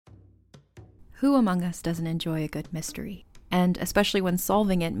Who among us doesn't enjoy a good mystery? And especially when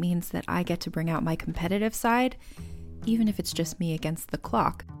solving it means that I get to bring out my competitive side, even if it's just me against the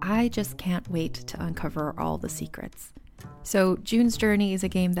clock. I just can't wait to uncover all the secrets. So June's Journey is a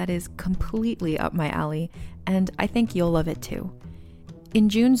game that is completely up my alley, and I think you'll love it too. In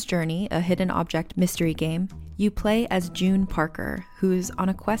June's Journey, a hidden object mystery game, you play as June Parker, who's on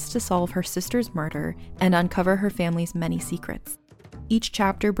a quest to solve her sister's murder and uncover her family's many secrets. Each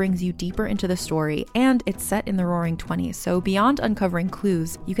chapter brings you deeper into the story, and it's set in the Roaring '20s, so beyond uncovering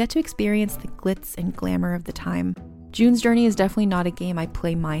clues, you get to experience the glitz and glamour of the time. June's Journey is definitely not a game I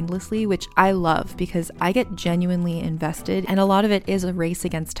play mindlessly, which I love because I get genuinely invested, and a lot of it is a race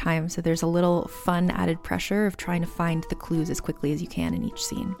against time, so there's a little fun added pressure of trying to find the clues as quickly as you can in each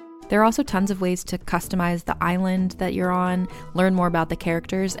scene. There are also tons of ways to customize the island that you're on, learn more about the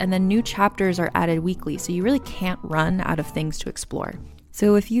characters, and then new chapters are added weekly, so you really can't run out of things to explore.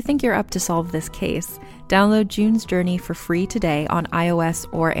 So if you think you're up to solve this case, download June's Journey for free today on iOS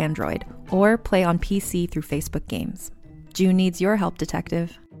or Android, or play on PC through Facebook Games. June needs your help,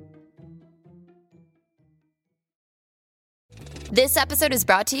 detective. This episode is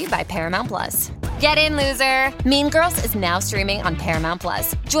brought to you by Paramount Plus. Get in, loser! Mean Girls is now streaming on Paramount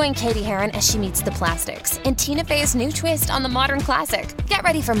Plus. Join Katie Heron as she meets the plastics in Tina Fey's new twist on the modern classic. Get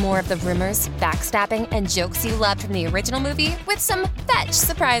ready for more of the rumors, backstabbing, and jokes you loved from the original movie with some fetch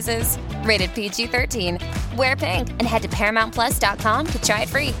surprises. Rated PG-13. Wear pink and head to ParamountPlus.com to try it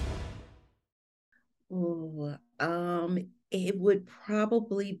free. Oh, it would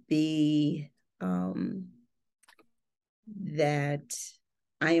probably be that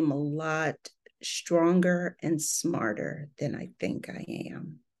I am a lot stronger and smarter than I think I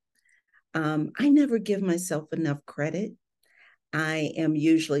am. I never give myself enough credit. I am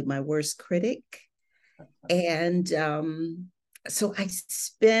usually my worst critic. And so I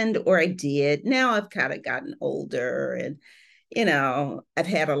spend, or I did, now I've kind of gotten older and, I've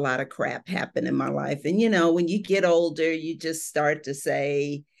had a lot of crap happen in my life. And, when you get older, you just start to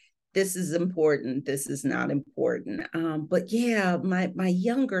say, this is important, this is not important. But yeah, my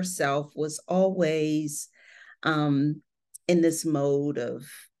younger self was always in this mode of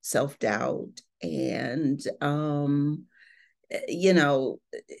self-doubt and,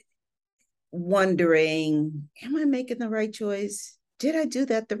 wondering, am I making the right choice? Did I do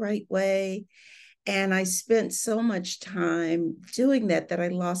that the right way? And I spent so much time doing that I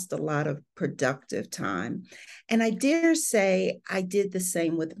lost a lot of productive time. And I dare say I did the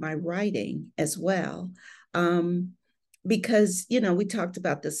same with my writing as well. Because, we talked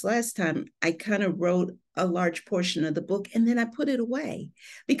about this last time, I kind of wrote a large portion of the book and then I put it away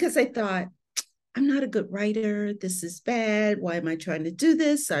because I thought, I'm not a good writer. This is bad. Why am I trying to do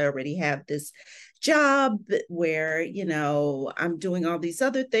this? I already have this job where, I'm doing all these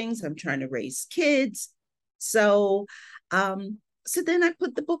other things. I'm trying to raise kids. So then I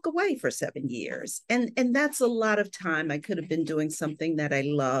put the book away for 7 years. And that's a lot of time. I could have been doing something that I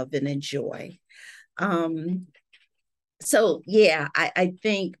love and enjoy. So yeah, I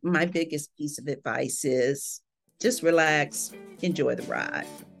think my biggest piece of advice is just relax, enjoy the ride.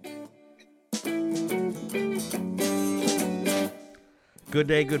 Good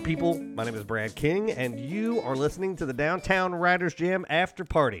day, good people. My name is Brad King, and you are listening to the Downtown Writers Jam After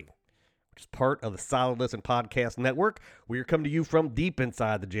Party, which is part of the Solid Listen Podcast Network. We are coming to you from deep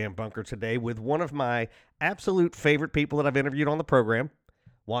inside the Jam Bunker today with one of my absolute favorite people that I've interviewed on the program,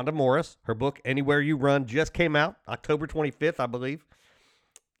 Wanda Morris. Her book, Anywhere You Run, just came out October 25th, I believe.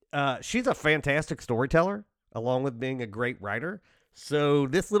 She's a fantastic storyteller, along with being a great writer. So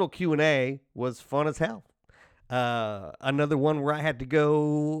this little Q&A was fun as hell. Another one where I had to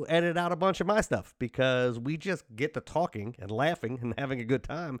go edit out a bunch of my stuff because we just get to talking and laughing and having a good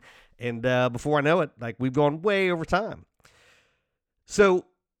time. And before I know it, we've gone way over time. So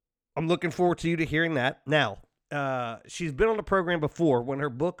I'm looking forward to you to hearing that. Now, she's been on the program before. When her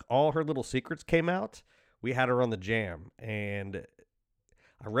book, All Her Little Secrets, came out, we had her on the Jam. And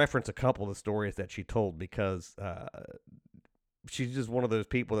I reference a couple of the stories that she told because she's just one of those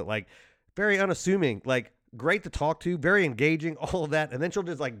people that, very unassuming, great to talk to, very engaging, all of that. And then she'll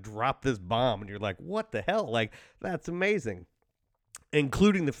just drop this bomb and you're like, what the hell? That's amazing.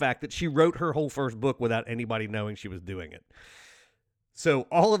 Including the fact that she wrote her whole first book without anybody knowing she was doing it. So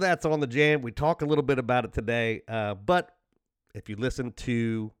all of that's on the Jam. We talk a little bit about it today. But if you listen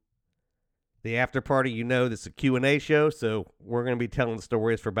to the after party, you know this is a Q&A show. So we're going to be telling the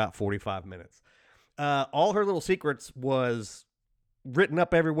stories for about 45 minutes. All Her Little Secrets was written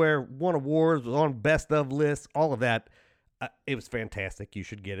up everywhere, won awards, was on best of lists, all of that. It was fantastic. You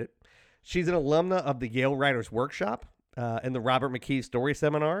should get it. She's an alumna of the Yale Writers Workshop, in the Robert McKee Story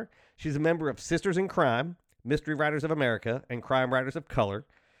Seminar. She's a member of Sisters in Crime, Mystery Writers of America, and Crime Writers of Color.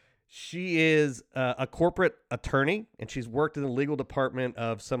 She is a corporate attorney, and she's worked in the legal department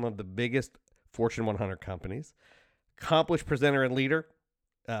of some of the biggest Fortune 100 companies. Accomplished presenter and leader,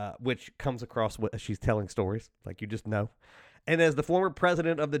 which comes across as she's telling stories, like you just know. And as the former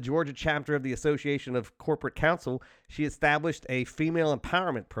president of the Georgia chapter of the Association of Corporate Counsel, she established a female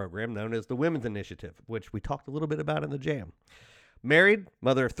empowerment program known as the Women's Initiative, which we talked a little bit about in the jam. Married,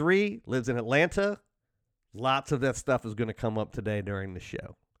 mother of 3, lives in Atlanta. Lots of that stuff is going to come up today during the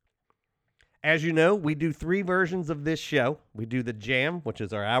show. As you know, we do 3 versions of this show. We do the Jam, which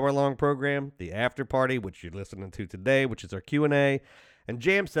is our hour-long program, the After Party, which you're listening to today, which is our Q&A, and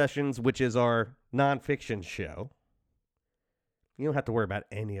Jam Sessions, which is our nonfiction show. You don't have to worry about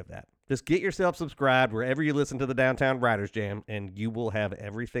any of that. Just get yourself subscribed wherever you listen to the Downtown Writers Jam, and you will have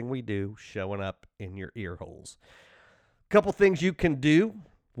everything we do showing up in your ear holes. Couple things you can do.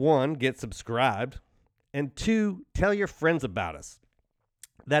 1, get subscribed. And 2, tell your friends about us.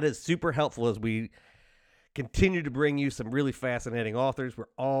 That is super helpful as we continue to bring you some really fascinating authors. We're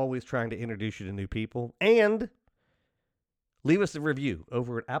always trying to introduce you to new people. And leave us a review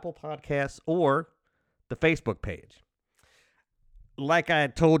over at Apple Podcasts or the Facebook page. Like I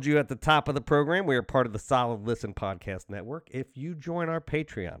told you at the top of the program, we are part of the Solid Listen Podcast Network. If you join our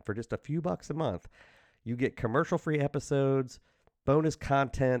Patreon for just a few bucks a month, you get commercial-free episodes, bonus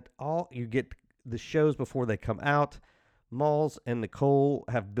content, you get the shows before they come out. Malls and Nicole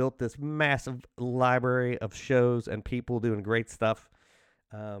have built this massive library of shows and people doing great stuff.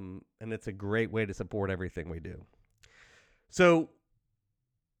 And it's a great way to support everything we do. So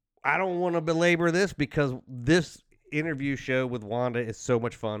I don't want to belabor this because this interview show with Wanda is so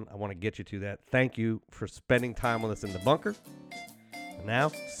much fun. I want to get you to that. Thank you for spending time with us in the bunker.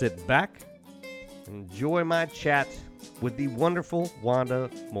 Now sit back and enjoy my chat with the wonderful Wanda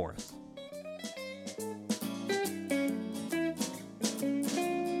Morris.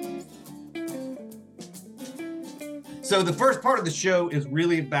 So the first part of the show is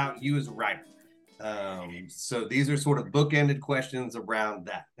really about you as a writer. So these are sort of bookended questions around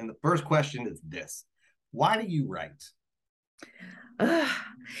that. And the first question is this. Why do you write?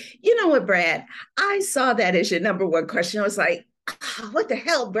 You know what, Brad? I saw that as your number one question. I was like, what the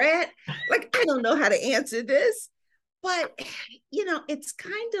hell, Brad? Like, I don't know how to answer this. But, it's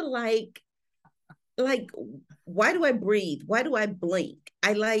kind of like, why do I breathe? Why do I blink?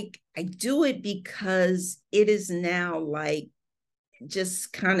 I do it because it is now like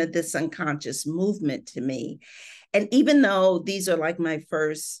just kind of this unconscious movement to me. And even though these are like my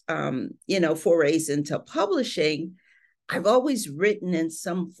first, forays into publishing, I've always written in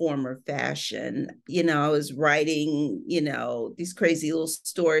some form or fashion. I was writing, these crazy little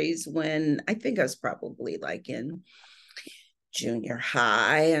stories when I think I was probably like in junior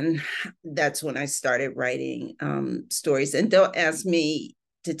high. And that's when I started writing stories. And don't ask me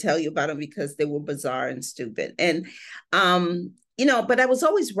to tell you about them because they were bizarre and stupid. And, but I was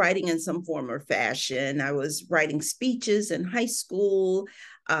always writing in some form or fashion. I was writing speeches in high school,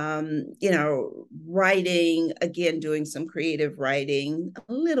 writing, again, doing some creative writing,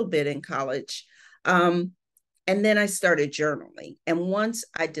 a little bit in college. And then I started journaling. And once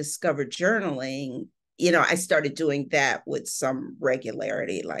I discovered journaling, I started doing that with some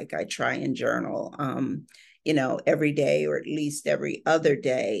regularity. Like I try and journal, every day or at least every other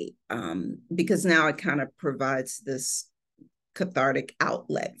day, because now it kind of provides this cathartic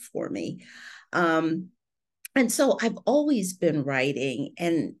outlet for me. And so I've always been writing.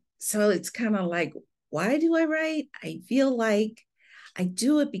 And so it's kind of like, why do I write? I feel like I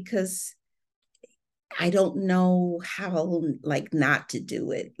do it because I don't know how, not to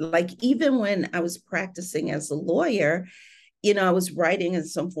do it. Like, even when I was practicing as a lawyer, I was writing in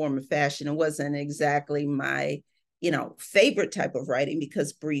some form of fashion. It wasn't exactly my, favorite type of writing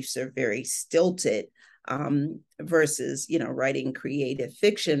because briefs are very stilted versus, writing creative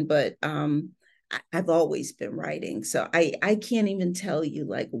fiction. But I've always been writing. So I can't even tell you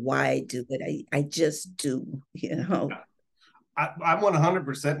why I do it. I just do, I'm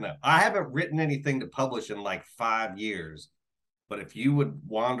 100% now. I haven't written anything to publish in 5 years, but if you would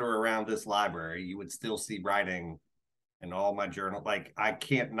wander around this library, you would still see writing in all my journal. I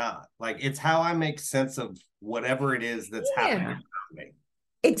can't not. It's how I make sense of whatever it is that's happening around me.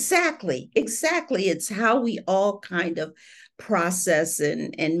 Exactly. It's how we all kind of process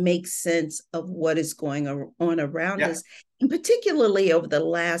and make sense of what is going on around us. And particularly over the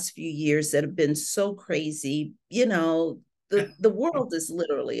last few years that have been so crazy, the world is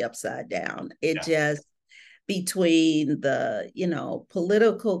literally upside down. It just, between the,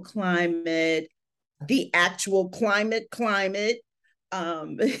 political climate, the actual climate,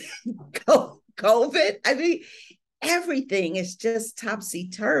 um, COVID. I mean, everything is just topsy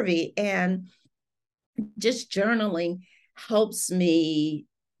turvy. And just journaling helps me,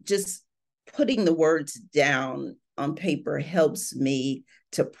 just putting the words down on paper helps me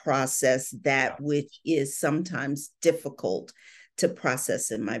to process that which is sometimes difficult to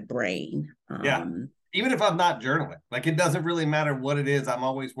process in my brain. Yeah. Even if I'm not journaling, like it doesn't really matter what it is. I'm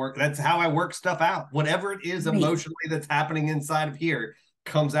always working. That's how I work stuff out. Whatever it is emotionally that's happening inside of here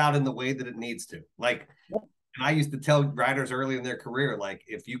comes out in the way that it needs to. Like, and I used to tell writers early in their career, like,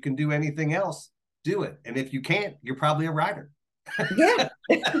 if you can do anything else, do it. And if you can't, you're probably a writer. Yeah.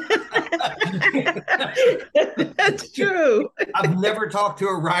 That's true. I've never talked to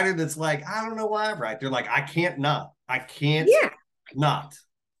a writer that's like, I don't know why I write. They're like, I can't not. I can't not.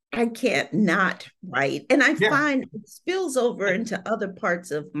 I can't not write. And I find it spills over into other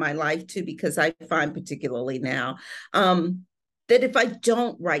parts of my life too, because I find particularly now that if I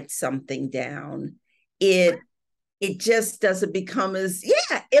don't write something down, it just doesn't become as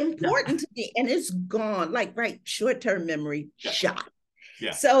important to me, and it's gone, like short-term memory shot.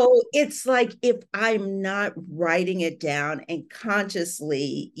 So it's like, if I'm not writing it down and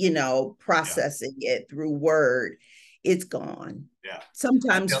consciously processing it through word, it's gone.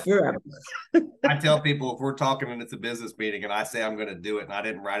 Sometimes forever. I tell people, if we're talking and it's a business meeting and I say I'm going to do it and I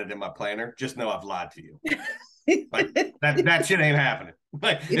didn't write it in my planner, just know I've lied to you. Like, that shit ain't happening.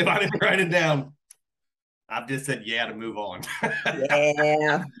 Like, if I didn't write it down, I've just said to move on.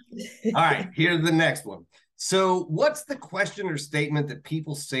 Yeah. All right, here's the next one. So what's the question or statement that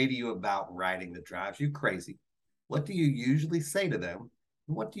people say to you about writing that drives you crazy? What do you usually say to them?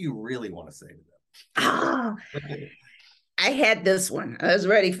 And what do you really want to say to them? I had this one. I was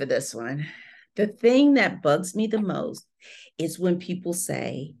ready for this one. The thing that bugs me the most is when people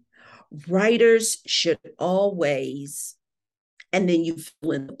say writers should always, and then you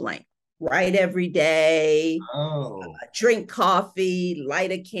fill in the blank. Write every day, drink coffee,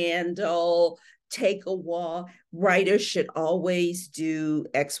 light a candle, take a walk. Writers should always do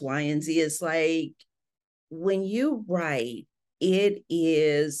X, Y, and Z. It's like, when you write, it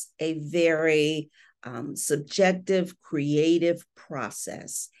is a very subjective, creative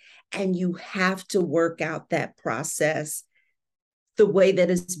process. And you have to work out that process the way that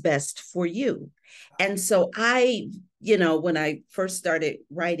is best for you. And so when I first started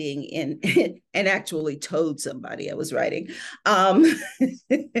writing and actually told somebody I was writing, I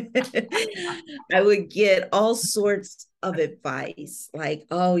would get all sorts of advice like,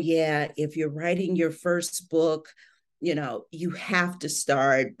 oh yeah, if you're writing your first book, you have to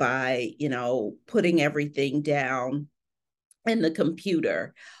start by, putting everything down in the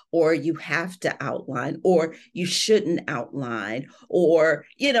computer, or you have to outline, or you shouldn't outline, or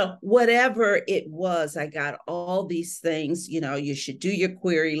whatever it was. I got all these things. You should do your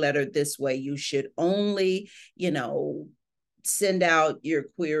query letter this way, you should only send out your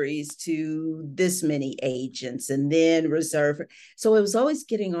queries to this many agents and then reserve. So I was always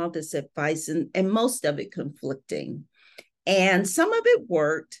getting all this advice, and most of it conflicting, and some of it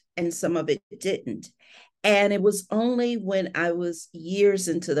worked and some of it didn't. And it was only when I was years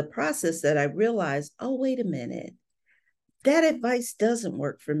into the process that I realized, oh, wait a minute, that advice doesn't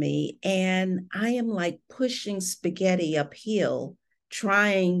work for me. And I am like pushing spaghetti uphill,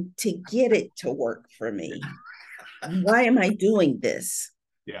 trying to get it to work for me. Why am I doing this?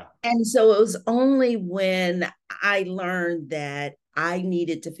 Yeah. And so it was only when I learned that I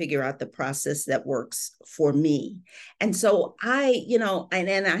needed to figure out the process that works for me. And so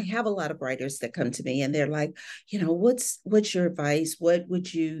and I have a lot of writers that come to me and they're like, what's your advice? What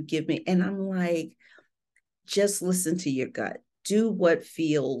would you give me? And I'm like, just listen to your gut. Do what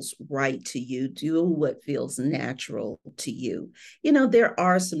feels right to you. Do what feels natural to you. There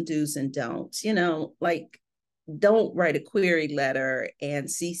are some do's and don'ts, like, don't write a query letter and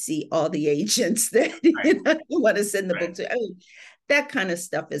CC all the agents that you want to send the book to. I mean, that kind of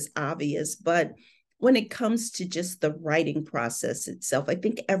stuff is obvious. But when it comes to just the writing process itself, I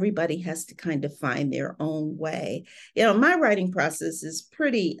think everybody has to kind of find their own way. My writing process is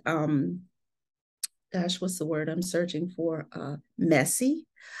pretty, what's the word I'm searching for? Messy.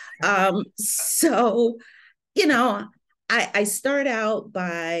 So, I start out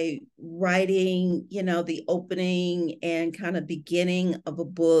by writing, the opening and kind of beginning of a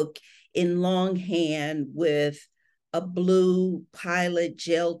book in longhand with a blue Pilot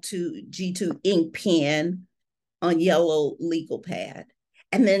G2 ink pen on yellow legal pad.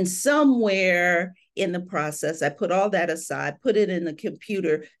 And then somewhere in the process. I put all that aside, put it in the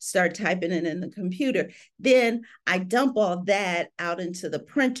computer, start typing it in the computer. Then I dump all that out into the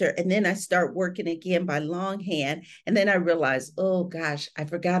printer, and then I start working again by longhand. And then I realize, oh gosh, I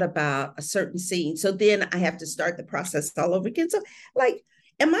forgot about a certain scene. So then I have to start the process all over again. So, like,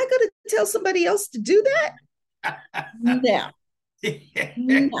 am I going to tell somebody else to do that? No.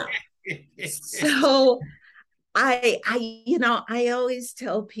 No. So I always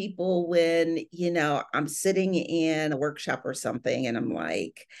tell people when, I'm sitting in a workshop or something and I'm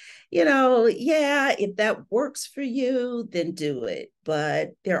like, yeah, if that works for you, then do it.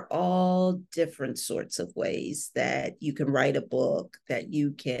 But they're all different sorts of ways that you can write a book, that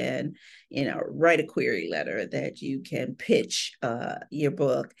you can, write a query letter, that you can pitch your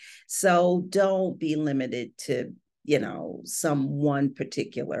book. So don't be limited to some one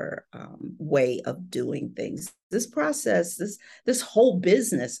particular way of doing things. This process, this whole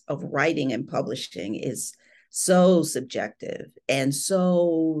business of writing and publishing is so subjective and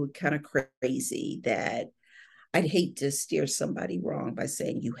so kind of crazy that I'd hate to steer somebody wrong by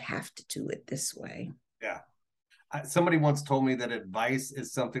saying you have to do it this way. Yeah. Somebody once told me that advice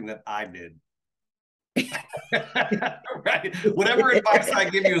is something that I did. Right. Whatever advice I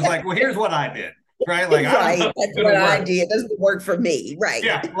give you is like, well, here's what I did. Right. Like, right. That's what I did. It doesn't work for me. Right.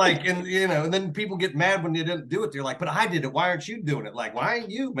 Yeah. Like, and then people get mad when you didn't do it. They're like, but I did it. Why aren't you doing it? Like, why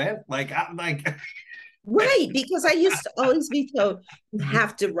ain't you, man? Like, I'm like, right. Because I used to always be told you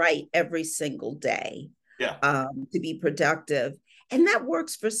have to write every single day. Yeah. To be productive. And that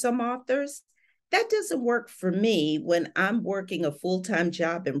works for some authors. That doesn't work for me when I'm working a full-time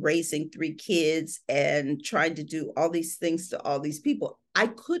job and raising 3 kids and trying to do all these things to all these people. I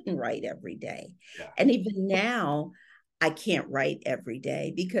couldn't write every day. Yeah. And even now, I can't write every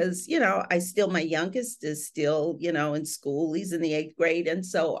day because, my youngest is still, in school. He's in the 8th grade. And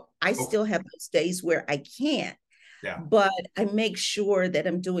so I still have those days where I can't. Yeah. But I make sure that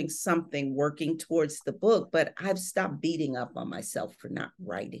I'm doing something working towards the book, but I've stopped beating up on myself for not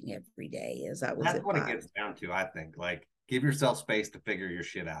writing every day as I was. That's what it gets down to, I think. Like, give yourself space to figure your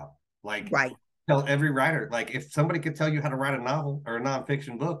shit out. Like, right. Tell every writer, like, if somebody could tell you how to write a novel or a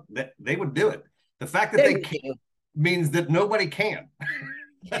nonfiction book, that they would do it. The fact that they can't means that nobody can.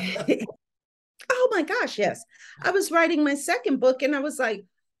 Oh my gosh, yes. I was writing my second book and I was like,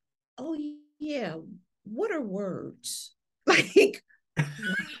 oh yeah, what are words? Like,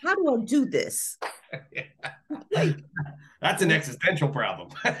 how do I do this? Yeah. Like, that's an existential problem.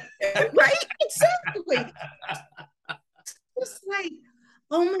 Right? Exactly. It's like,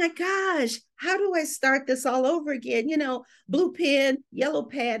 oh my gosh, how do I start this all over again? Blue pen, yellow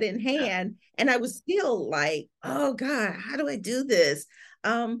pad in hand. And I was still like, oh God, how do I do this?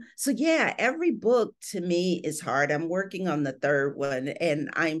 So yeah, every book to me is hard. I'm working on the 3rd one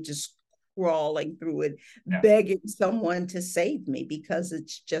and I'm just crawling through it, begging someone to save me because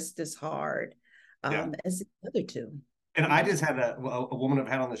it's just as hard as the other 2. And I just had a woman I've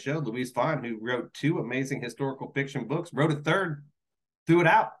had on the show, Louise Fine, who wrote 2 amazing historical fiction books, wrote a 3rd, threw it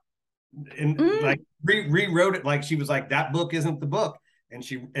out, and like rewrote it. Like, she was like, that book isn't the book. And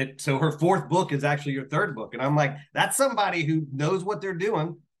so her 4th book is actually your 3rd book. And I'm like, that's somebody who knows what they're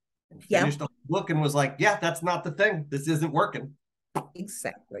doing and finished the book and was like, yeah, that's not the thing. This isn't working.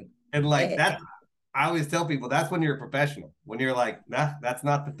 Exactly. And like that, I always tell people that's when you're a professional. When you're like, nah, that's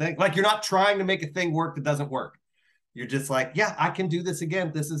not the thing. Like, you're not trying to make a thing work that doesn't work. You're just like, yeah, I can do this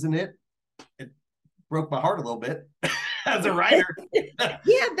again. This isn't it. It broke my heart a little bit as a writer.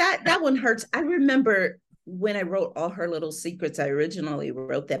 Yeah, that one hurts. I remember when I wrote All Her Little Secrets, I originally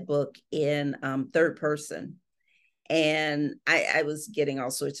wrote that book in 3rd person. And I was getting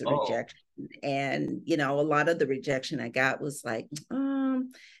all sorts of rejection. And, a lot of the rejection I got was like,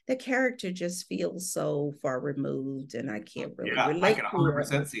 the character just feels so far removed and I can't really relate. I can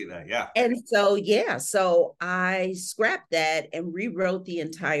 100% see that. Yeah. And so I scrapped that and rewrote the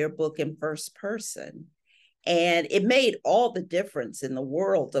entire book in 1st person. And it made all the difference in the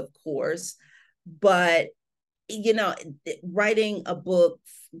world, of course. But, writing a book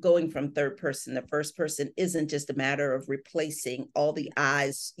going from 3rd person to 1st person isn't just a matter of replacing all the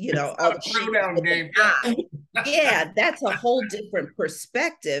eyes, all the pronoun game. Yeah, that's a whole different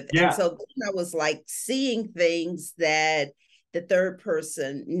perspective. Yeah. And so then I was like seeing things that the 3rd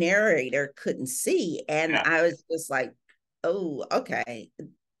person narrator couldn't see. And I was just like, oh, okay,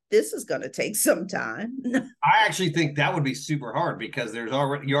 this is going to take some time. I actually think that would be super hard because you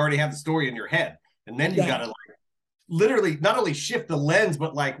already have the story in your head. And then you got to like literally not only shift the lens,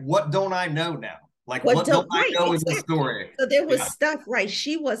 but like, what don't I know now? Like, what don't I know in the story? So there was stuff, right,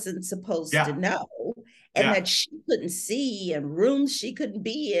 she wasn't supposed to know, and that she couldn't see, and rooms she couldn't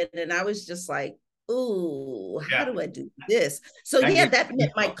be in. And I was just like, ooh, how Yeah. do I do this? So I yeah, get that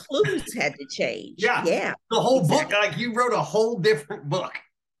meant my clues had to change. Yeah. Yeah, The whole book, exactly. like you wrote a whole different book.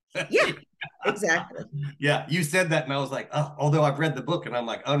 Yeah, exactly. Yeah, you said that, and I was like, oh, although I've read the book, and I'm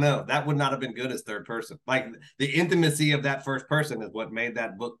like, oh no, that would not have been good as third person. Like the intimacy of that first person is what made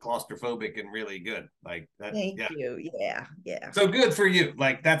that book claustrophobic and really good. Like that, Thank yeah. you. Yeah, yeah. So good for you.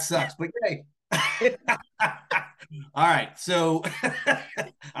 Like that sucks, but yay. All right, so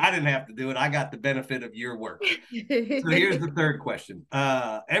I didn't have to do it. I got the benefit of your work. So here's the third question.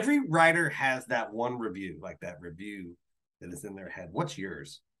 Every writer has that one review, like that review that is in their head. What's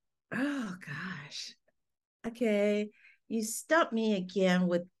yours? Oh gosh. Okay. You stumped me again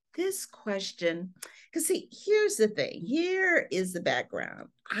with this question. Because see, here's the thing. Here is the background.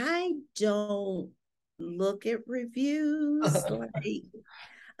 I don't look at reviews like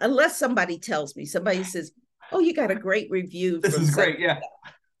unless somebody tells me, somebody says, oh, you got a great review This from is such. great. Yeah.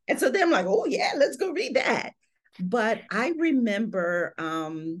 And so then I'm like, oh yeah, let's go read that. But I remember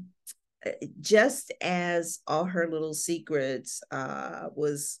just as All Her Little Secrets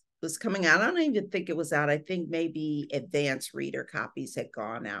was coming out. I don't even think it was out. I think maybe advanced reader copies had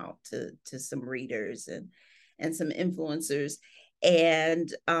gone out to some readers and some influencers.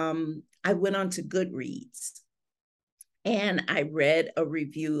 And I went on to Goodreads and I read a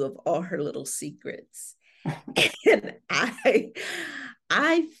review of All Her Little Secrets. And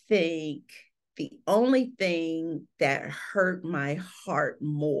I think the only thing that hurt my heart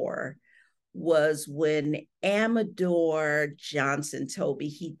more was when Amador Johnson told me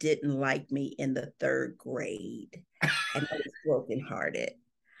he didn't like me in the third grade. And I was brokenhearted.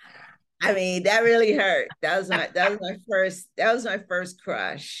 I mean, that really hurt. That was my first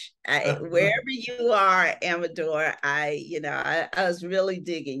crush. Wherever you are, Amador, I was really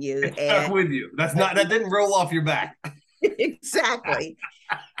digging you. It stuck with you. That didn't roll off your back. Exactly.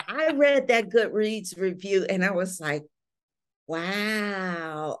 I read that Goodreads review and I was like,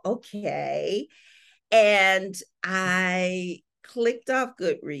 wow, okay. And I clicked off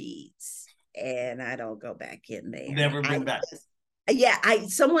Goodreads and I don't go back in there. Never been back.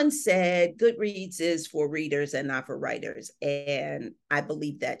 Someone said Goodreads is for readers and not for writers. And I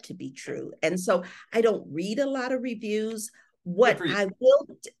believe that to be true. And so I don't read a lot of reviews. What I will,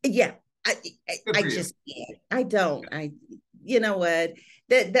 yeah, I just can't. I don't. You know what?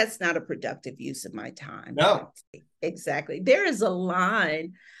 That's not a productive use of my time. No. Exactly. There is a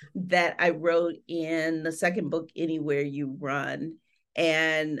line that I wrote in the second book, Anywhere You Run.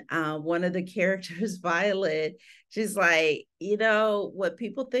 And one of the characters, Violet, she's like, what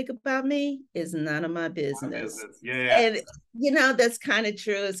people think about me is none of my business. Yeah. And, that's kind of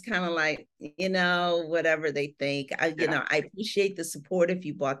true. It's kind of like, whatever they think. I appreciate the support if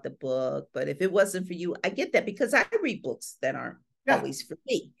you bought the book, but if it wasn't for you, I get that because I read books that aren't always for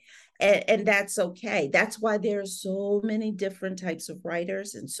me. And that's okay. That's why there are so many different types of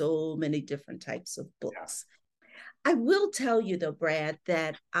writers and so many different types of books. I will tell you though, Brad,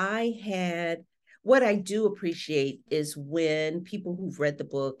 that what I do appreciate is when people who've read the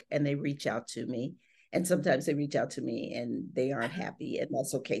book and they reach out to me, and sometimes they reach out to me and they aren't happy, and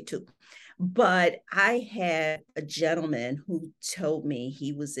that's okay too. But I had a gentleman who told me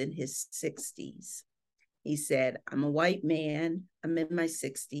he was in his 60s. He said, I'm a white man, I'm in my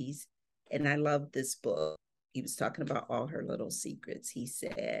 60s, and I love this book. He was talking about All Her Little Secrets. He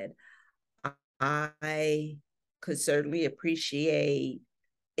said, I could certainly appreciate,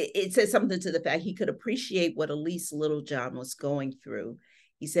 it says something to the fact he could appreciate what Elise Littlejohn was going through.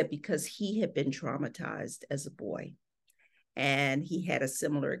 He said, because he had been traumatized as a boy and he had a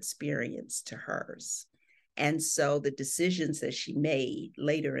similar experience to hers. And so the decisions that she made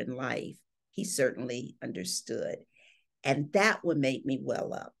later in life, he certainly understood. And that would make me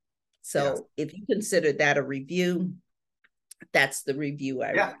well up. So if you consider that a review, that's the review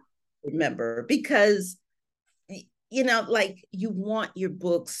I remember, because like you want your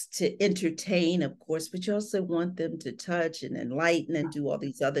books to entertain, of course, but you also want them to touch and enlighten and do all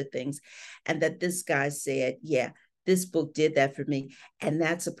these other things. And that this guy said, this book did that for me. And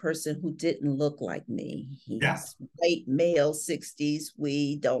that's a person who didn't look like me. He's white, male, 60s.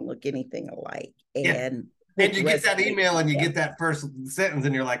 We don't look anything alike. And you get that email and you get that first sentence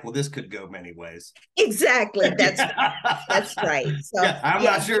and you're like, well, this could go many ways. Exactly. That's right. So I'm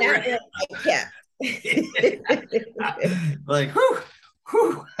not sure. Like,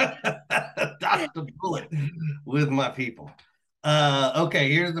 whew, dodged a bullet with my people.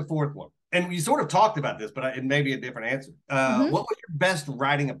 Okay, here's the fourth one. And you sort of talked about this, but it may be a different answer. What was your best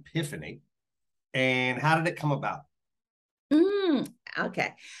writing epiphany and how did it come about?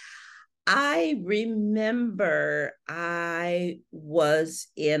 Okay. I remember I was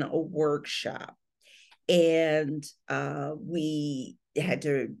in a workshop And we had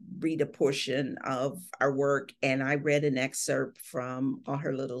to read a portion of our work, and I read an excerpt from All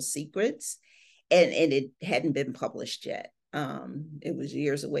Her Little Secrets, and it hadn't been published yet. It was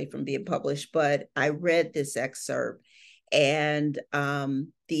years away from being published, but I read this excerpt, and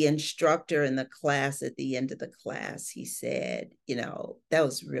the instructor in the class, at the end of the class, he said, that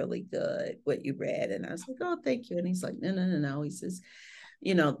was really good what you read. And I was like, oh, thank you. And he's like, no. He says,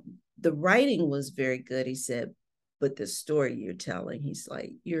 the writing was very good. He said, but the story you're telling, he's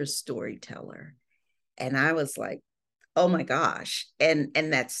like, you're a storyteller. And I was like, oh my gosh. And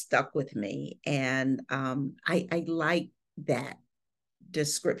that stuck with me. And I like that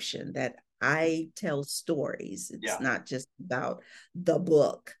description, that I tell stories. It's not just about the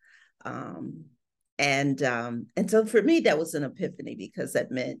book. And so for me, that was an epiphany, because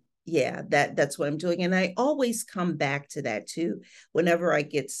that meant, that's what I'm doing. And I always come back to that too. Whenever I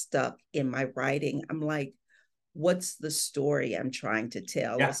get stuck in my writing, I'm like, what's the story I'm trying to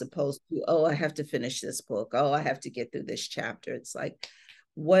tell, as opposed to, oh, I have to finish this book. Oh, I have to get through this chapter. It's like,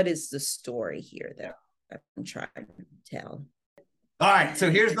 what is the story here that I'm trying to tell? All right, so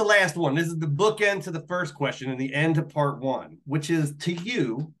here's the last one. This is the bookend to the first question and the end to part one, which is, to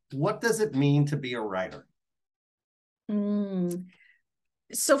you, what does it mean to be a writer?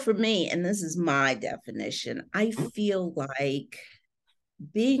 So for me, and this is my definition, I feel like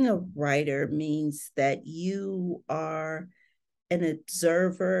being a writer means that you are an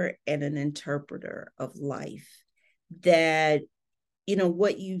observer and an interpreter of life, that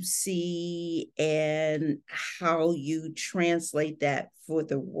what you see and how you translate that for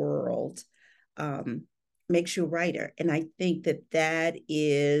the world makes you a writer. And I think that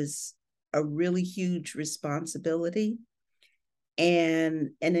is a really huge responsibility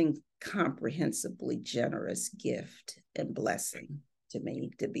and an incomprehensibly generous gift and blessing to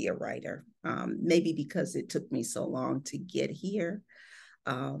me to be a writer. Maybe because it took me so long to get here.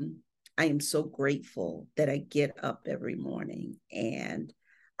 I am so grateful that I get up every morning and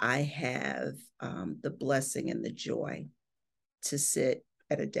I have the blessing and the joy to sit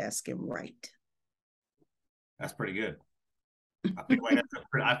at a desk and write. That's pretty good.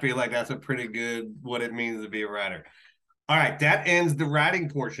 I feel like that's a pretty good what it means to be a writer. All right, that ends the writing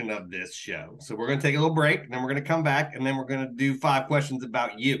portion of this show. So we're going to take a little break, and then we're going to come back, and then we're going to do 5 questions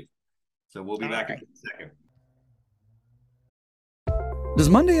about you. So we'll be back in a second. Does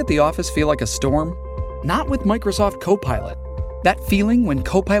Monday at the office feel like a storm? Not with Microsoft Copilot. That feeling when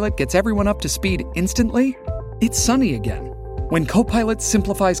Copilot gets everyone up to speed instantly? It's sunny again. When Copilot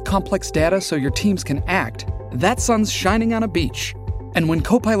simplifies complex data so your teams can act, that sun's shining on a beach. And when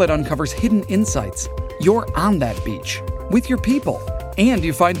Copilot uncovers hidden insights, you're on that beach with your people, and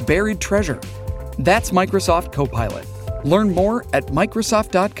you find buried treasure. That's Microsoft Copilot. Learn more at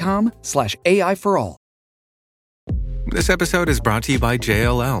Microsoft.com/AI for all. This episode is brought to you by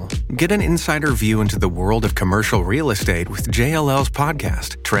JLL. Get an insider view into the world of commercial real estate with JLL's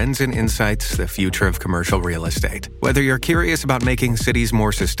podcast, Trends and Insights, the Future of Commercial Real Estate. Whether you're curious about making cities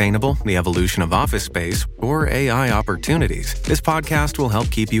more sustainable, the evolution of office space, or AI opportunities, this podcast will help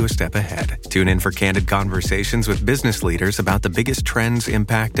keep you a step ahead. Tune in for candid conversations with business leaders about the biggest trends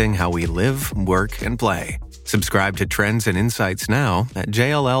impacting how we live, work, and play. Subscribe to Trends and Insights now at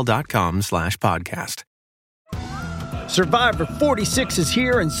jll.com/podcast. Survivor 46 is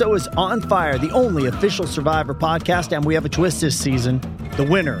here, and so is On Fire, the only official Survivor podcast, and we have a twist this season. The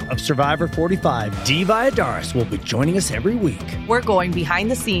winner of Survivor 45, Dee Valladares, will be joining us every week. We're going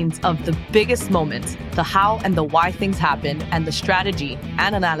behind the scenes of the biggest moments, the how and the why things happen, and the strategy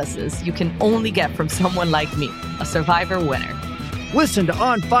and analysis you can only get from someone like me, a Survivor winner. Listen to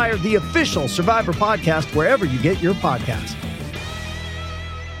On Fire, the official Survivor podcast, wherever you get your podcast.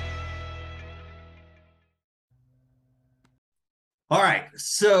 All right,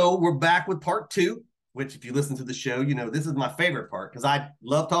 so we're back with part 2, which if you listen to the show, you know this is my favorite part because I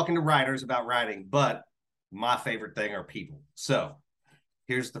love talking to writers about writing, but my favorite thing are people. So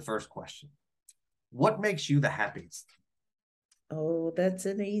here's the first question. What makes you the happiest? Oh, that's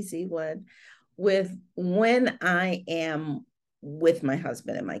an easy one. When I am with my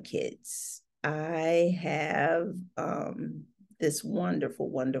husband and my kids, I have this wonderful,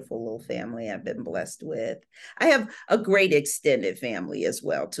 wonderful little family I've been blessed with. I have a great extended family as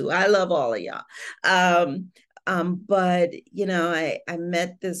well, too. I love all of y'all. But, I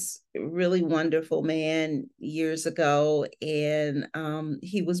met this really wonderful man years ago, and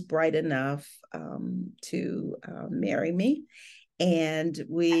he was bright enough to marry me. And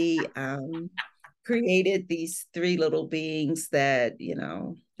we created these 3 little beings that,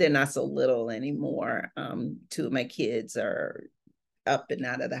 they're not so little anymore. 2 of my kids are up and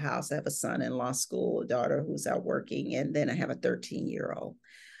out of the house. I have a son in law school, a daughter who's out working, and then I have a 13-year-old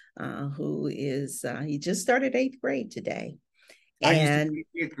who is, he just started 8th grade today. I used to And be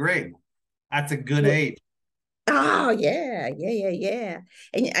 8th grade. That's a good age. oh yeah.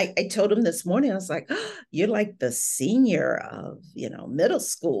 And I told him this morning, I was like, oh, you're like the senior of, middle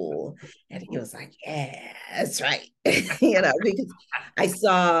school. And he was like, yeah, that's right. Because I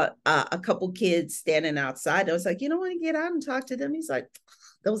saw a couple kids standing outside. I was like, you don't want to get out and talk to them? He's like,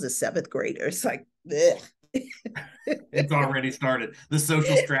 those are 7th graders. Like, It's already started. The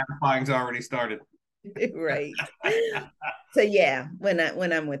social stratifying's already started. right. So yeah, when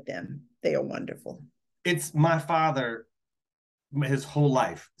I'm with them, they are wonderful. It's my father, his whole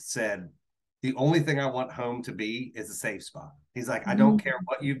life said, the only thing I want home to be is a safe spot. He's like, I don't care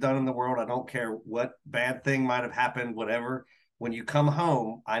what you've done in the world. I don't care what bad thing might have happened, whatever. When you come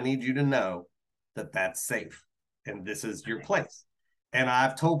home, I need you to know that that's safe and this is your place. And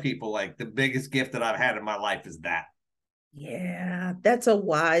I've told people, like, the biggest gift that I've had in my life is that. Yeah, that's a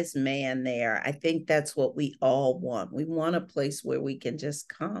wise man there. I think that's what we all want. We want a place where we can just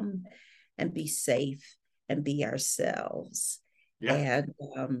come and be safe and be ourselves. Yeah.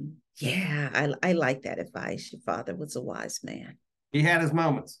 And yeah, I like that advice. Your father was a wise man. He had his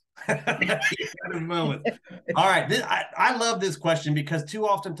moments. He had his moments. All right. I love this question because too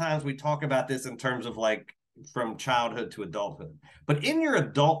oftentimes we talk about this in terms of like from childhood to adulthood. But in your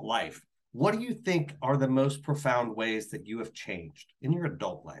adult life, what do you think are the most profound ways that you have changed in your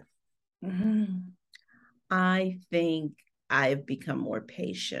adult life? Mm-hmm. I think I've become more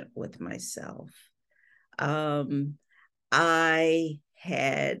patient with myself. I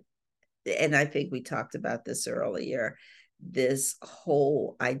had, and I think we talked about this earlier, this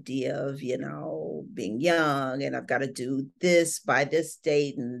whole idea of, being young and I've got to do this by this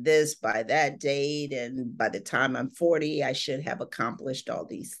date and this by that date. And by the time I'm 40, I should have accomplished all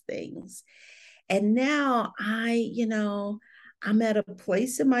these things. And now I'm at a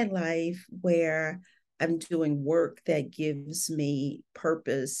place in my life where I'm doing work that gives me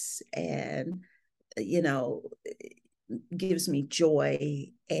purpose and, gives me joy.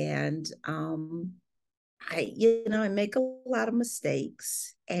 And I make a lot of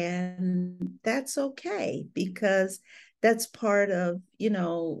mistakes, and that's okay because that's part of,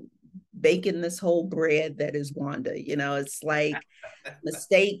 baking this whole bread that is Wanda. It's like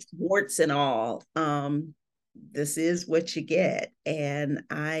mistakes, warts and all. This is what you get. And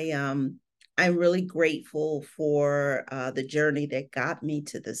I'm really grateful for the journey that got me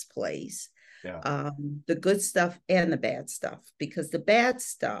to this place. Yeah. The good stuff and the bad stuff, because the bad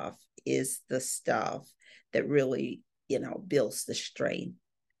stuff is the stuff that really, builds the strength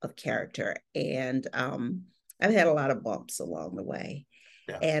of character. And I've had a lot of bumps along the way.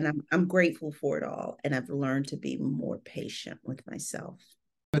 Yeah. And I'm grateful for it all. And I've learned to be more patient with myself.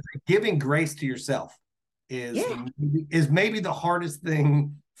 But giving grace to yourself is maybe the hardest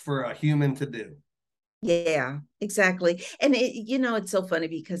thing for a human to do. Yeah, exactly. And it's so funny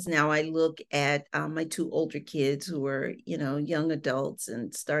because now I look at my 2 older kids who are, young adults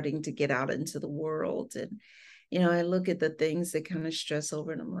and starting to get out into the world. And, I look at the things that kind of stress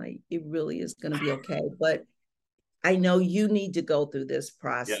over and I'm like, it really is going to be okay. But I know you need to go through this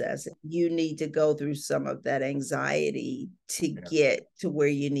process. Yeah. You need to go through some of that anxiety to get to where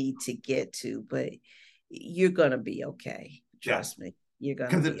you need to get to, but you're going to be okay. Trust me. You're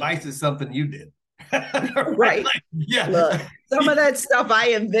going to be because advice is something you did. Right. Like, yeah. Look, some of that stuff I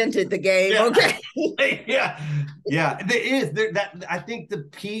invented the game. Yeah. Okay. Yeah. There is that. I think the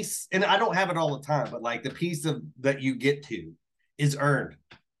piece, and I don't have it all the time, but like the piece of that you get to is earned.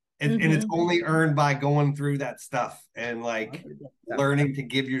 And it's only earned by going through that stuff and like learning to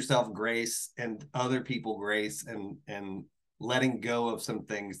give yourself grace and other people grace and letting go of some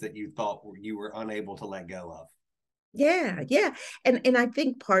things that you thought you were unable to let go of. Yeah. And I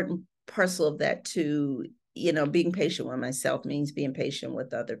think part and parcel of that too, being patient with myself means being patient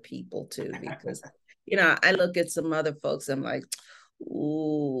with other people too, because, I look at some other folks, I'm like,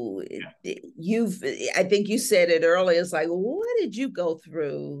 ooh, I think you said it earlier. It's like, what did you go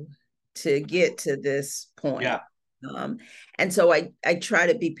through to get to this point? Yeah. And so I try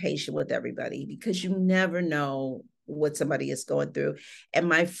to be patient with everybody because you never know what somebody is going through. And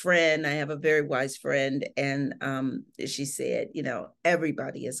my friend, I have a very wise friend, and she said,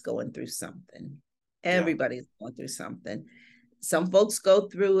 everybody is going through something. Everybody's going through something. Some folks go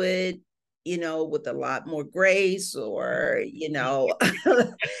through it, with a lot more grace or,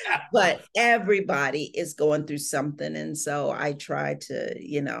 but everybody is going through something. And so I try to,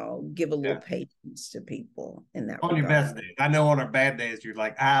 give a little patience to people in that on regard. Your best days. I know on our bad days, you're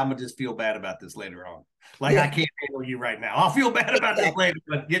like, I'm going to just feel bad about this later on. Like, I can't handle you right now. I'll feel bad about this later,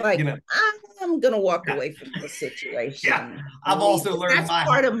 but like, I'm gonna walk away from the situation. I've also learned that's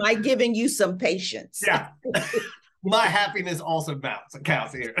part of my giving you some patience. My happiness also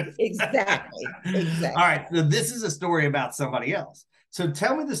counts here. Exactly. All right. So this is a story about somebody else. So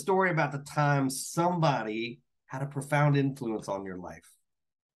tell me the story about the time somebody had a profound influence on your life.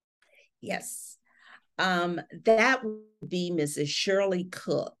 Yes. That would be Mrs. Shirley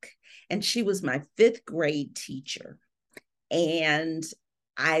Cook. And she was my 5th grade teacher. And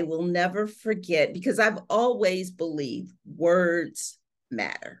I will never forget, because I've always believed words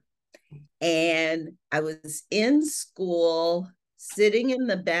matter. And I was in school, sitting in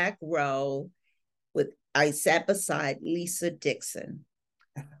the back row I sat beside Lisa Dixon.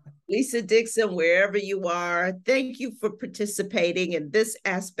 Lisa Dixon, wherever you are, thank you for participating in this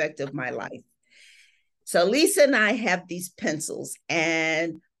aspect of my life. So Lisa and I have these pencils,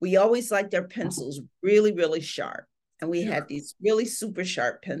 and we always liked our pencils really, really sharp. And we had these really super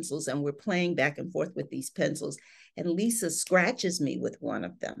sharp pencils, and we're playing back and forth with these pencils. And Lisa scratches me with one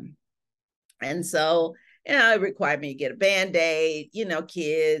of them. And so, it required me to get a Band-Aid,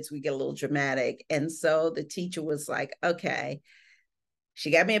 kids, we get a little dramatic. And so the teacher was like, okay, she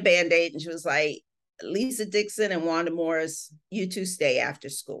got me a Band-Aid, and she was like, Lisa Dixon and Wanda Morris, you two stay after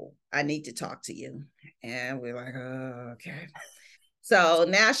school. I need to talk to you. And we're like, oh, okay. So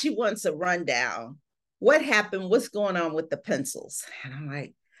now she wants a rundown. What happened? What's going on with the pencils? And I'm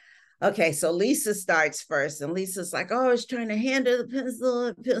like, okay, so Lisa starts first, and Lisa's like, oh, I was trying to handle the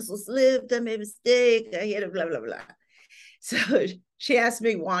pencil, the pencil slipped, I made a mistake, I hit it, blah, blah, blah. So she asked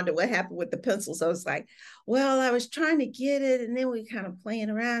me, Wanda, what happened with the pencils? I was like, well, I was trying to get it, and then we kind of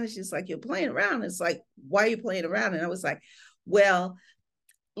playing around. And she's like, you're playing around? It's like, why are you playing around? And I was like, well,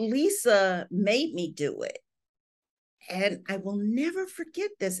 Lisa made me do it. And I will never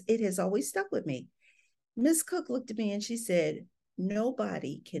forget this. It has always stuck with me. Miss Cook looked at me and she said,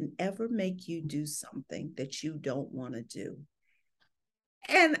 nobody can ever make you do something that you don't want to do.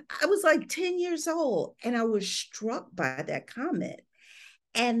 And I was like 10 years old, and I was struck by that comment.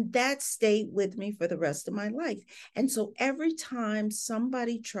 And that stayed with me for the rest of my life. And so every time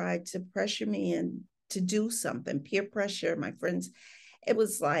somebody tried to pressure me in to do something, peer pressure, my friends, it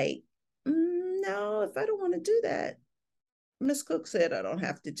was like, no, if I don't want to do that, Miss Cook said I don't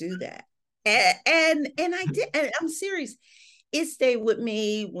have to do that. And I did, and I'm serious. It stayed with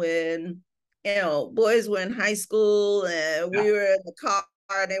me when, boys were in high school and we were in the car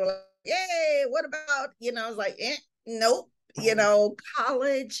and they were like, yay, what about, I was like, nope,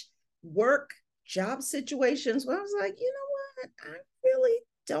 college, work, job situations where I was like, you know what, I really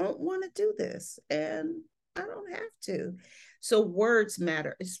don't want to do this and I don't have to. So words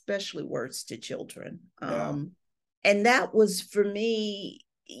matter, especially words to children. And that was for me,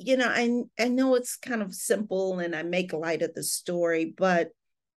 I know it's kind of simple and I make light of the story, but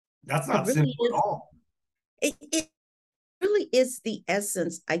that's not simple at all. It really is the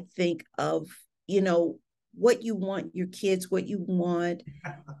essence, I think, of, what you want your kids, what you want,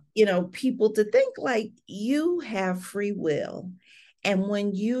 people to think like you have free will. And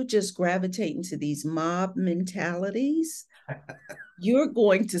when you just gravitate into these mob mentalities, you're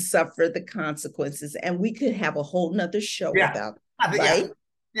going to suffer the consequences. And we could have a whole nother show about it, right?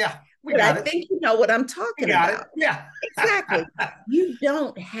 Yeah. But I think you know what I'm talking about. Yeah. Exactly. You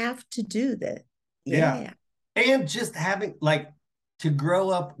don't have to do that. Yeah. And just having to grow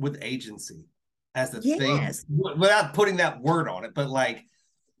up with agency as a thing without putting that word on it, but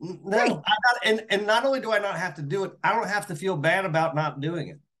no, and not only do I not have to do it, I don't have to feel bad about not doing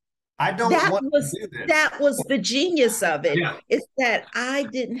it. I don't want to do this. That was the genius of it. Yeah. Is that I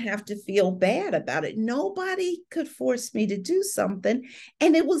didn't have to feel bad about it. Nobody could force me to do something.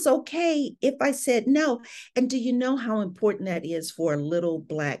 And it was okay if I said no. And do you know how important that is for a little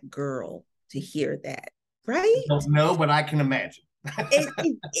Black girl to hear that? Right? I don't know, but I can imagine.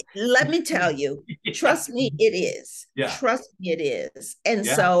 Let me tell you, trust me, it is. Yeah. Trust me, it is. And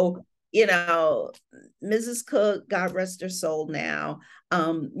so, Mrs. Cook, God rest her soul now,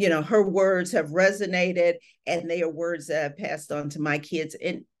 her words have resonated, and they are words that I've passed on to my kids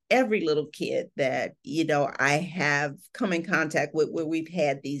and every little kid that, I have come in contact with where we've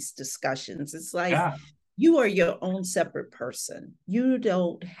had these discussions. It's like, you are your own separate person. You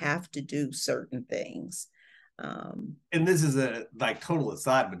don't have to do certain things. And this is a total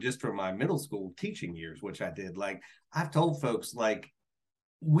aside, but just from my middle school teaching years, which I did, I've told folks,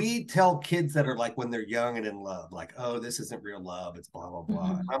 we tell kids that are when they're young and in love, oh, this isn't real love, it's blah, blah, blah.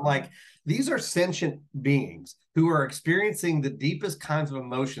 Mm-hmm. I'm like, these are sentient beings who are experiencing the deepest kinds of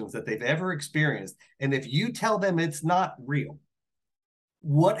emotions that they've ever experienced. And if you tell them it's not real,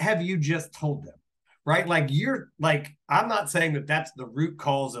 what have you just told them? right? Like I'm not saying that that's the root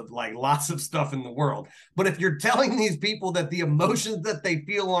cause of like lots of stuff in the world, but if you're telling these people that the emotions that they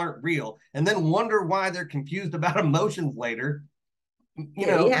feel aren't real and then wonder why they're confused about emotions later,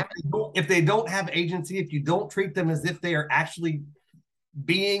 Yeah. if they don't have agency, if you don't treat them as if they are actually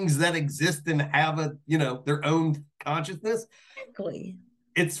beings that exist and have their own consciousness, Exactly.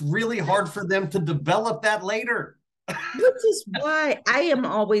 it's really hard for them to develop that later. Which is why I am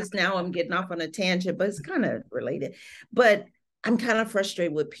always, now I'm getting off on a tangent, but it's kind of related. But I'm kind of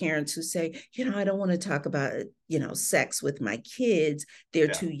frustrated with parents who say, I don't want to talk about, sex with my kids. They're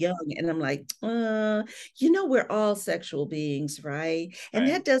too young. And I'm like, we're all sexual beings, right? And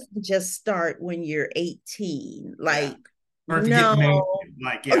that doesn't just start when you're 18. Like, or to no, get married,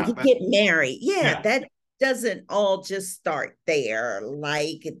 like, or you get married. Yeah. That doesn't all just start there.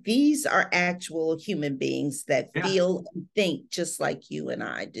 Like, these are actual human beings that feel and think just like you and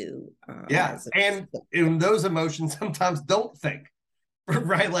I do. And those emotions sometimes don't think,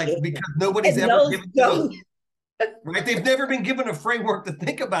 right? Like, because nobody's ever given them, right? They've never been given a framework to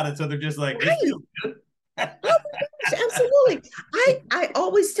think about it. So they're just like, this feels good. Oh my gosh, absolutely. I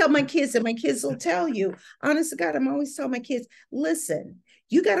always tell my kids, and my kids will tell you, honest to God, I'm always telling my kids, listen,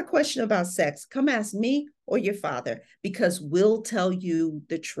 you got a question about sex, come ask me or your father, because we'll tell you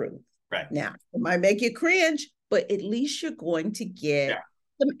the truth. Right. Now, it might make you cringe, but at least you're going to get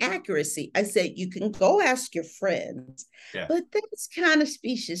some accuracy. I said, you can go ask your friends, but that's kind of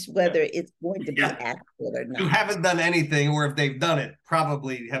specious whether it's going to be accurate or not. Who haven't done anything, or if they've done it,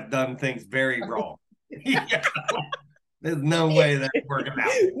 probably have done things very wrong. There's no way that's working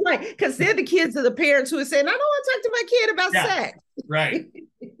out. Right, because they're the kids of the parents who are saying, I don't want to talk to my kid about sex. Right.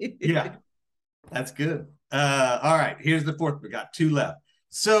 Yeah, that's good. All right, here's the fourth. We got two left.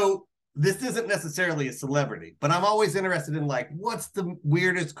 So this isn't necessarily a celebrity, but I'm always interested in, like, what's the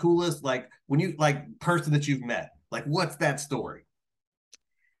weirdest, coolest, like, when you, like, person that you've met? Like, what's that story?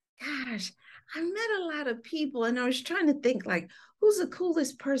 Gosh, I met a lot of people, and I was trying to think, like, who's the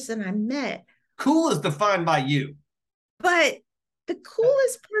coolest person I met? Cool is defined by you. But the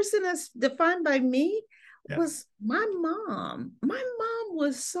coolest person that's defined by me was my mom. My mom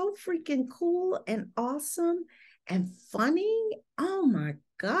was so freaking cool and awesome and funny. Oh my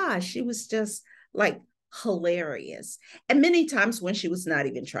gosh, she was just like hilarious. And many times when she was not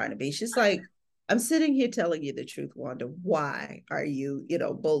even trying to be, she's like, I'm sitting here telling you the truth, Wanda. Why are you,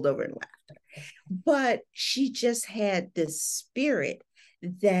 bowled over in laughter? But she just had this spirit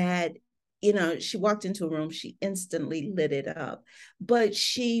that, she walked into a room, she instantly lit it up. But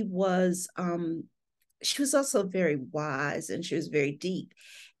she was also very wise, and she was very deep.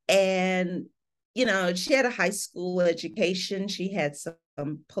 And, she had a high school education. She had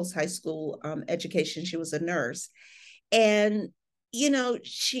some post-high school education. She was a nurse. And,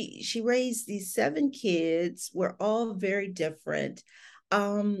 she raised these 7 kids. We're all very different.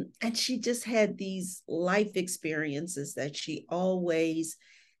 And she just had these life experiences that she always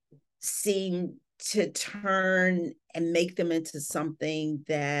seemed to turn and make them into something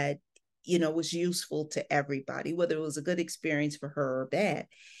that, was useful to everybody, whether it was a good experience for her or bad.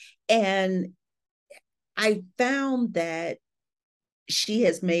 And I found that she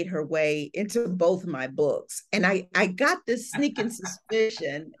has made her way into both of my books. And I got this sneaking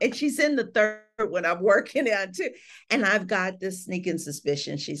suspicion, and she's in the third one I'm working on too. And I've got this sneaking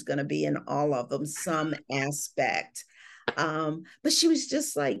suspicion she's going to be in all of them, some aspect. But she was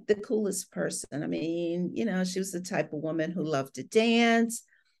just like the coolest person. I mean, she was the type of woman who loved to dance.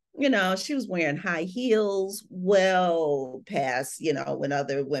 She was wearing high heels well past, when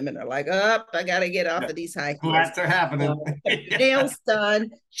other women are like, oh, I got to get off of these high heels. That's happening. Nails done.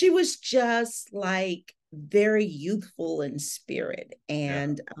 She was just like very youthful in spirit.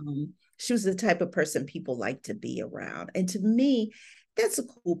 And she was the type of person people like to be around. And to me, that's a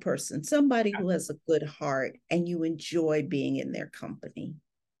cool person, somebody who has a good heart and you enjoy being in their company.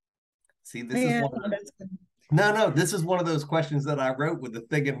 See, this is one of those. No, this is one of those questions that I wrote with the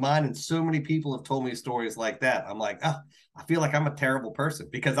thing in mind, and so many people have told me stories like that. I'm like, oh, I feel like I'm a terrible person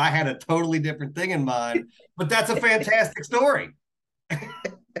because I had a totally different thing in mind, but that's a fantastic story.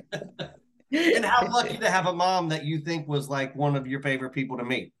 And how lucky to have a mom that you think was like one of your favorite people to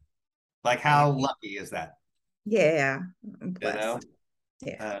meet. Like, how lucky is that? Yeah, I'm blessed.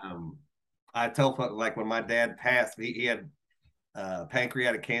 Yeah. I tell folks, like, when my dad passed, he had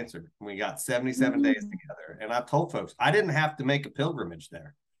pancreatic cancer. We got 77 days together. And I told folks, I didn't have to make a pilgrimage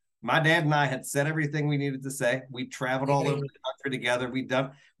there. My dad and I had said everything we needed to say. We traveled all over the country together.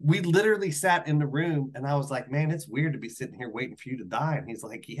 We literally sat in the room, and I was like, man, it's weird to be sitting here waiting for you to die. And he's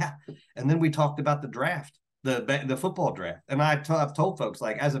like, yeah. And then we talked about the draft, the football draft. And I've told folks,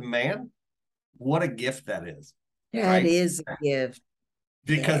 like, as a man, what a gift that is. That right? is a gift.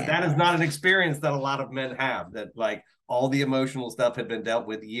 Because Yeah. that is not an experience that a lot of men have, that like all the emotional stuff had been dealt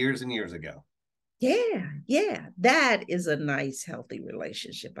with years and years ago. Yeah. That is a nice, healthy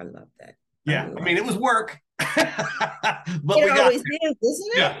relationship. I love that. Yeah. I mean, it was work, but It we got always is,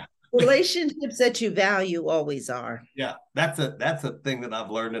 isn't it? Yeah. Relationships that you value always are. Yeah, that's a thing that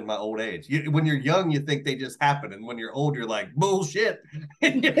I've learned in my old age. When you're young, you think they just happen, and when you're old, you're like bullshit.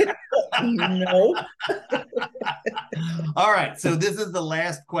 No. All right, so this is the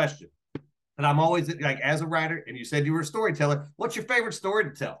last question, and I'm always like, as a writer, and you said you were a storyteller. What's your favorite story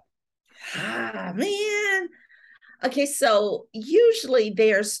to tell? Ah, man. Okay, so usually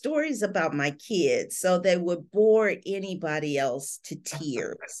there are stories about my kids, so they would bore anybody else to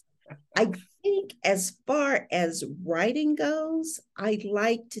tears. I think as far as writing goes, I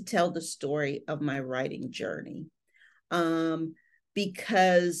like to tell the story of my writing journey,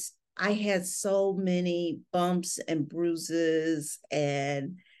 because I had so many bumps and bruises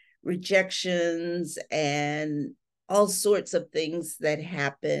and rejections and all sorts of things that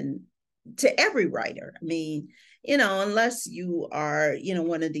happen to every writer. I mean, unless you are,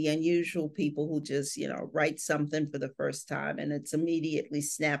 one of the unusual people who just, write something for the first time and it's immediately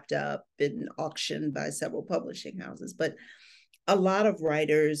snapped up and auctioned by several publishing houses. But a lot of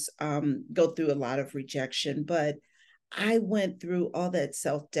writers go through a lot of rejection. But I went through all that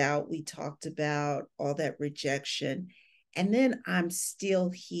self-doubt we talked about, all that rejection. And then I'm still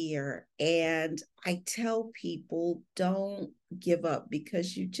here. And I tell people, don't give up,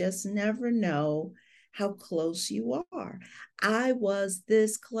 because you just never know how close you are. I was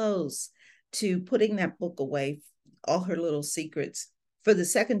this close to putting that book away, All Her Little Secrets, for the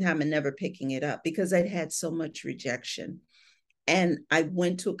second time and never picking it up because I'd had so much rejection. And I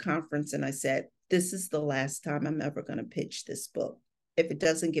went to a conference and I said, this is the last time I'm ever going to pitch this book. If it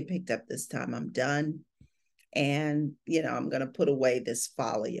doesn't get picked up this time, I'm done. And, I'm going to put away this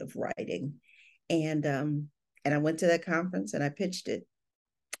folly of writing. And I went to that conference and I pitched it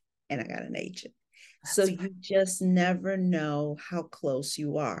and I got an agent. So you just never know how close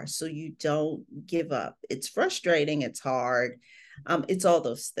you are. So you don't give up. It's frustrating. It's hard. It's all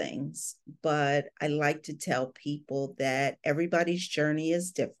those things. But I like to tell people that everybody's journey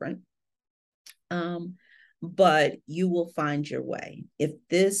is different. But you will find your way. If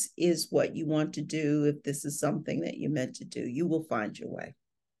this is what you want to do, if this is something that you're meant to do, you will find your way.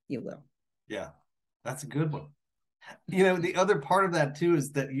 You will. Yeah, that's a good one. The other part of that too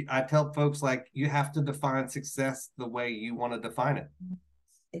is that I tell folks, like, you have to define success the way you want to define it.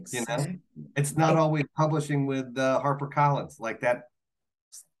 Exactly. It's not always publishing with HarperCollins like that.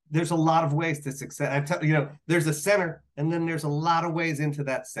 There's a lot of ways to success. I tell there's a center, and then there's a lot of ways into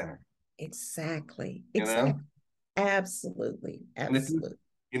that center. Exactly. Absolutely.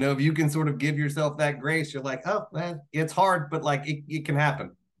 If you can sort of give yourself that grace, you're like, oh man, it's hard, but like it can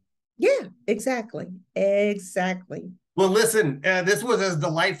happen. Yeah, exactly. Well, listen, this was as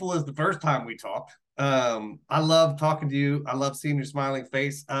delightful as the first time we talked. I love talking to you. I love seeing your smiling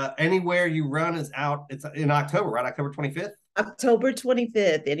face. Anywhere You Run is out. It's in October, right? October 25th? October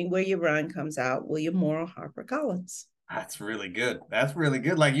 25th. Anywhere You Run comes out. William Morrow, HarperCollins. That's really good. That's really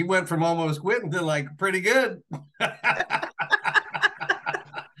good. Like, you went from almost quitting to like pretty good.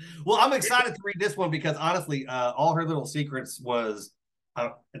 Well, I'm excited to read this one because honestly, All Her Little Secrets was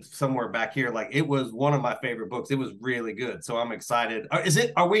it's somewhere back here. Like, it was one of my favorite books. It was really good. So I'm excited.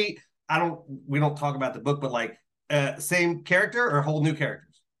 We don't talk about the book, but like same character or whole new characters?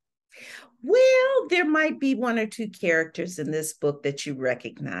 Well, there might be one or two characters in this book that you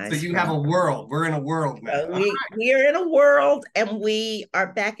recognize. So you have a world. We're in a world now. We are in a world, and we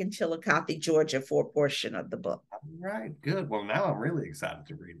are back in Chillicothe, Georgia for a portion of the book. All right, good. Well, now I'm really excited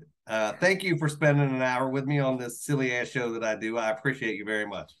to read it. Thank you for spending an hour with me on this silly ass show that I do. I appreciate you very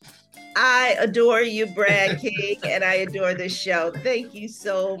much. I adore you, Brad King, and I adore this show. Thank you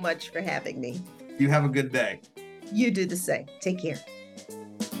so much for having me. You have a good day. You do the same. Take care.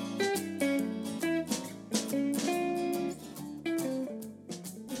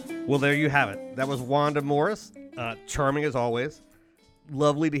 Well, there you have it. That was Wanda Morris. Charming as always.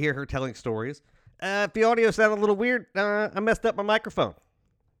 Lovely to hear her telling stories. If the audio sounded a little weird, I messed up my microphone.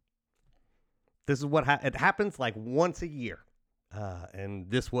 This is what it happens like once a year. And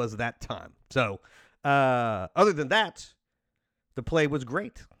this was that time. So, other than that, the play was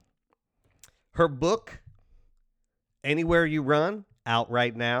great. Her book, Anywhere You Run, out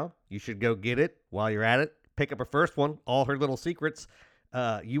right now. You should go get it while you're at it. Pick up her first one, All Her Little Secrets.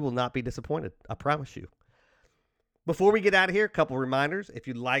 You will not be disappointed. I promise you. Before we get out of here, a couple reminders. If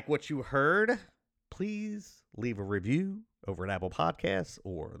you like what you heard, please leave a review over at Apple Podcasts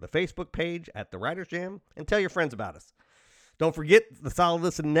or the Facebook page at The Writers Jam and tell your friends about us. Don't forget, the Solid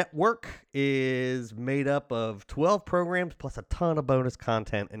Listen Network is made up of 12 programs plus a ton of bonus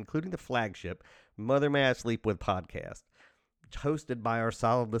content, including the flagship Mother May I Sleep With podcast, hosted by our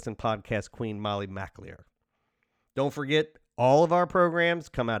Solid Listen podcast queen, Molly McAleer. Don't forget, all of our programs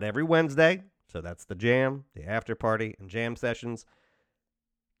come out every Wednesday. So that's the Jam, the After Party, and Jam Sessions.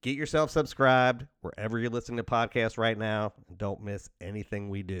 Get yourself subscribed wherever you're listening to podcasts right now. And don't miss anything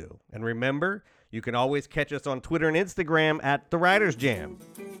we do. And remember, you can always catch us on Twitter and Instagram at The Writers Jam.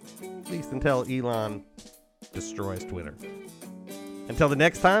 At least until Elon destroys Twitter. Until the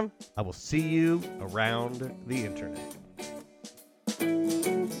next time, I will see you around the internet.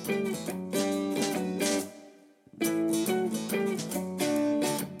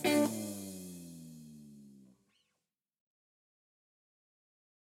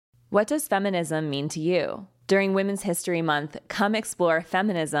 What does feminism mean to you? During Women's History Month, come explore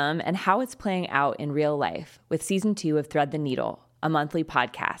feminism and how it's playing out in real life with Season 2 of Thread the Needle, a monthly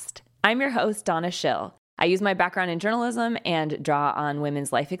podcast. I'm your host, Donna Schill. I use my background in journalism and draw on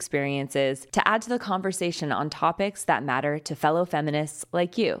women's life experiences to add to the conversation on topics that matter to fellow feminists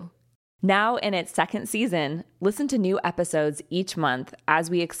like you. Now in its second season, listen to new episodes each month as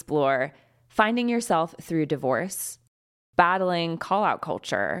we explore finding yourself through divorce, battling call-out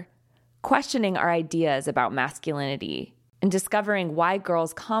culture, questioning our ideas about masculinity, and discovering why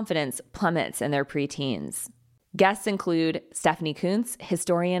girls' confidence plummets in their preteens. Guests include Stephanie Kuntz,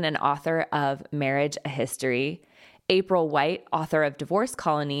 historian and author of Marriage, a History, April White, author of Divorce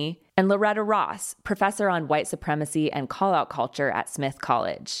Colony, and Loretta Ross, professor on white supremacy and call-out culture at Smith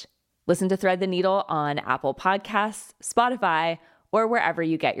College. Listen to Thread the Needle on Apple Podcasts, Spotify, or wherever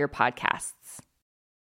you get your podcasts.